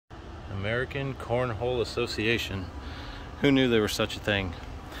American Cornhole Association. Who knew there was such a thing?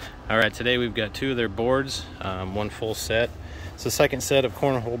 All right, today we've got two of their boards, one full set. It's the second set of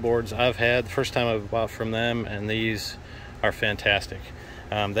cornhole boards I've had. The first time I've bought from them, and these are fantastic.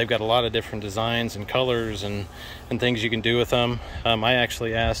 They've got a lot of different designs and colors and things you can do with them. I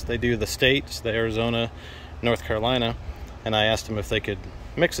actually asked, they do the states, the Arizona, North Carolina, and I asked them if they could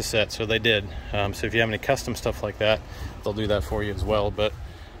mix a set, so they did. So if you have any custom stuff like that, they'll do that for you as well. But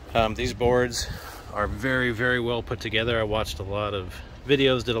these boards are very, very well put together. I watched a lot of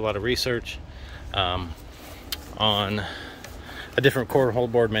videos, did a lot of research on the different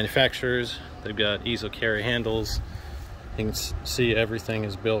cornhole board manufacturers. They've got easel carry handles. You can see everything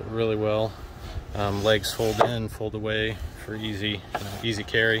is built really well. Legs fold in, fold away for easy, easy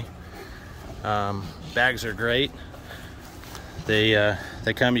carry. Bags are great.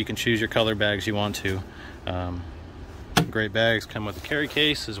 They come, you can choose your color bags you want to. Great bags, come with a carry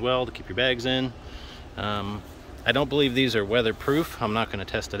case as well to keep your bags in. I don't believe these are weatherproof. I'm not going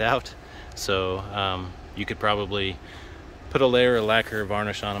to test it out. So you could probably put a layer of lacquer or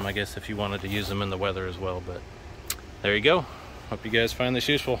varnish on them, I guess, if you wanted to use them in the weather as well. But there you go. Hope you guys find this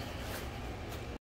useful.